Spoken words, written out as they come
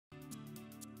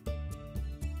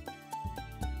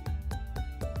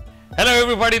Hello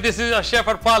everybody, this is your chef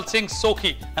Harpal Singh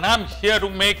Soki and I'm here to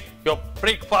make your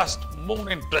breakfast more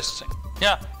interesting.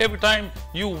 Yeah, every time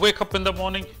you wake up in the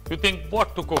morning, you think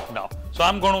what to cook now. So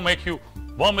I'm going to make you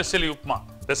Vermicelli Upma.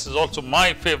 This is also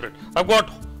my favorite. I've got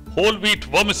whole wheat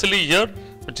vermicelli here,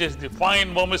 which is the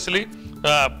fine vermicelli.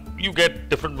 You get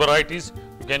different varieties.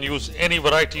 You can use any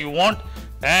variety you want.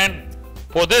 And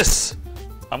for this,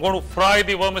 I'm going to fry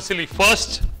the vermicelli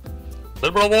first. A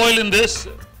little bit of oil in this.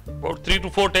 About 3 to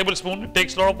 4 tablespoons. It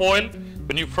takes a lot of oil.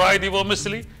 When you fry the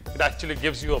vermicelli, it actually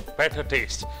gives you a better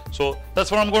taste. So that's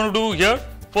what I'm going to do here.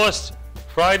 First,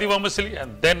 fry the vermicelli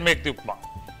and then make the upma.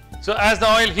 So as the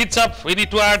oil heats up, we need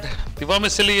to add the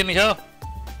vermicelli in here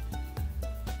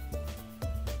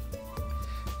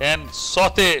and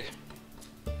saute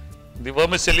the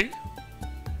vermicelli.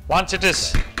 Once it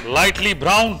is lightly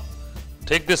brown,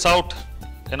 take this out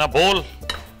in a bowl,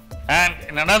 and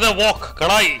in another wok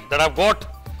kadai that I've got,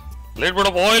 little bit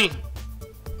of oil,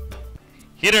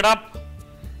 heat it up,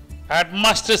 add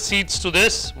mustard seeds to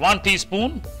this, 1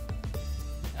 teaspoon,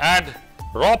 add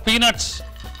raw peanuts,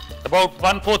 about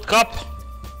 1/4 cup.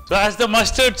 So as the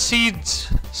mustard seeds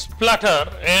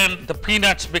splutter and the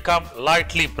peanuts become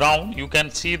lightly brown, you can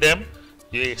see them,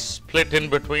 they split in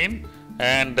between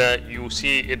and you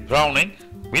see it browning.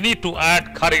 We need to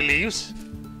add curry leaves,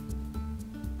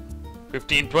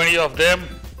 15-20 of them.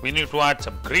 We need to add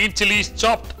some green chillies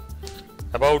chopped,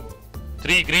 about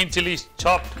 3 green chillies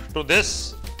chopped to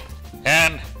this,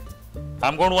 and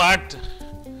I'm going to add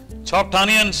chopped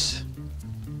onions,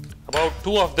 about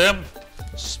 2 of them,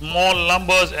 small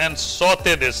numbers, and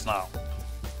saute this now.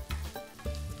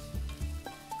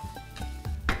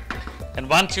 And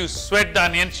once you sweat the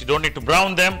onions, you don't need to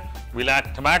brown them. We'll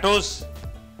add tomatoes,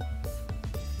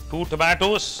 2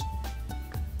 tomatoes,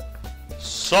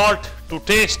 salt to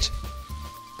taste.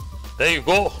 There you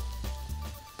go.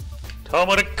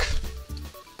 Turmeric,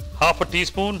 1/2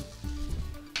 teaspoon,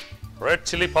 red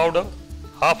chili powder,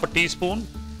 1/2 teaspoon,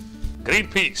 green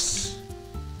peas,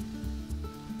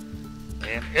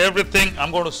 and everything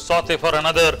I'm going to saute for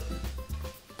another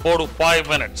 4 to 5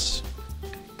 minutes.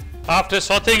 After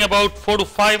sauteing about 4 to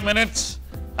 5 minutes,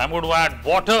 I'm going to add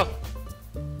water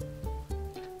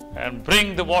and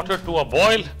bring the water to a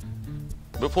boil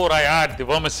before I add the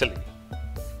vermicelli.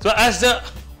 So as the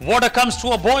water comes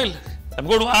to a boil, I'm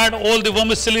going to add all the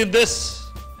vermicelli in this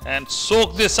and soak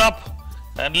this up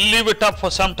and leave it up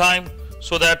for some time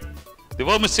so that the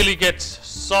vermicelli gets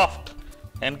soft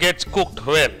and gets cooked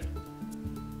well.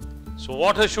 So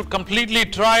water should completely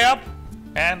dry up,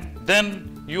 and then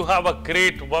you have a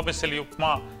great vermicelli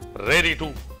upma ready to,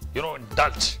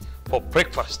 indulge for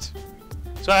breakfast.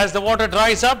 So as the water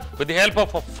dries up, with the help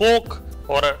of a fork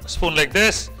or a spoon like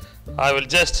this, I will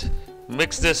just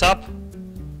mix this up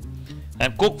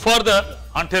and cook further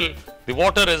until the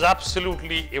water is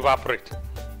absolutely evaporated.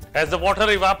 As the water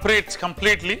evaporates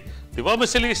completely, the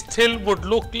vermicelli still would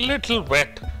look little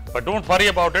wet, but don't worry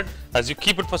about it. As you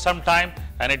keep it for some time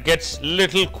and it gets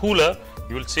little cooler,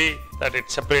 you will see that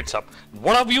it separates up.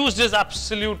 What I've used is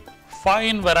absolute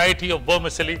fine variety of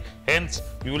vermicelli, hence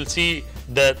you will see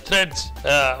the threads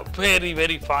very,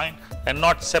 very fine and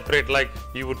not separate like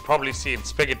you would probably see in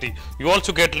spaghetti. You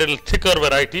also get little thicker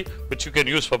variety which you can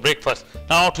use for breakfast.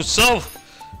 Now to serve,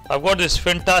 I've got this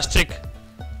fantastic,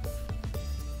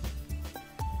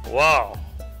 wow,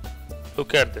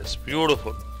 look at this,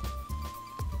 beautiful.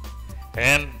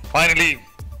 And finally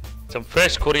some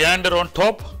fresh coriander on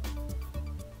top,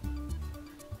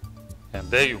 and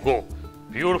there you go,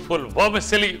 beautiful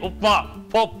vermicelli upma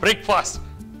for breakfast,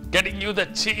 getting you the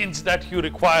change that you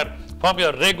require from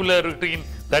your regular routine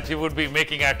that you would be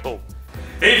making at home.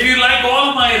 If you like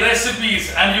all my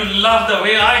recipes and you love the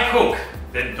way I cook,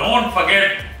 then don't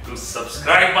forget to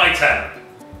subscribe my channel.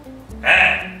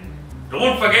 And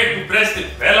don't forget to press the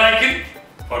bell icon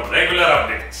for regular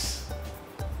updates.